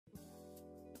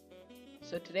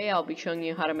So today I'll be showing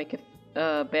you how to make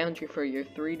a boundary for your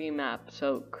 3D map.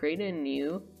 So create a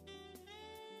new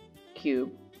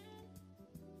cube.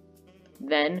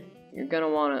 Then you're gonna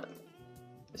want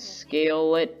to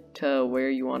scale it to where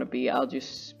you want to be. I'll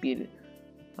just speed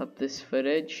up this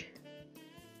footage.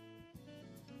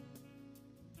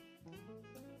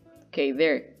 Okay,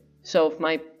 there. So if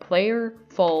my player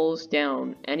falls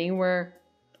down anywhere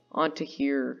onto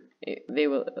here, they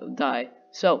will die.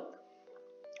 So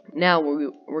now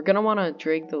we're gonna want to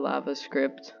drag the lava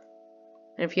script,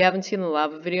 and if you haven't seen the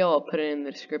lava video, I'll put it in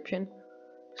the description.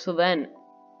 So then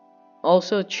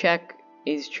also check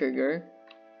is trigger,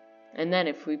 and then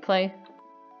if we play,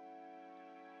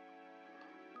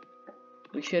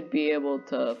 we should be able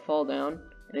to fall down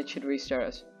and it should restart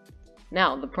us.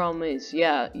 Now the problem is,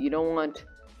 yeah, you don't want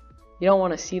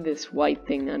to see this white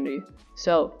thing under you.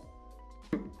 So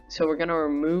we're gonna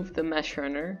remove the mesh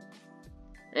runner,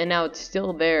 and now it's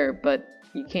still there, but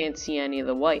you can't see any of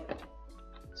the white.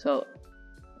 So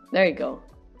there you go.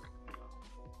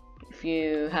 If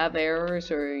you have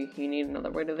errors or you need another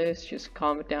way to this, just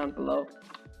comment down below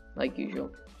like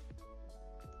usual.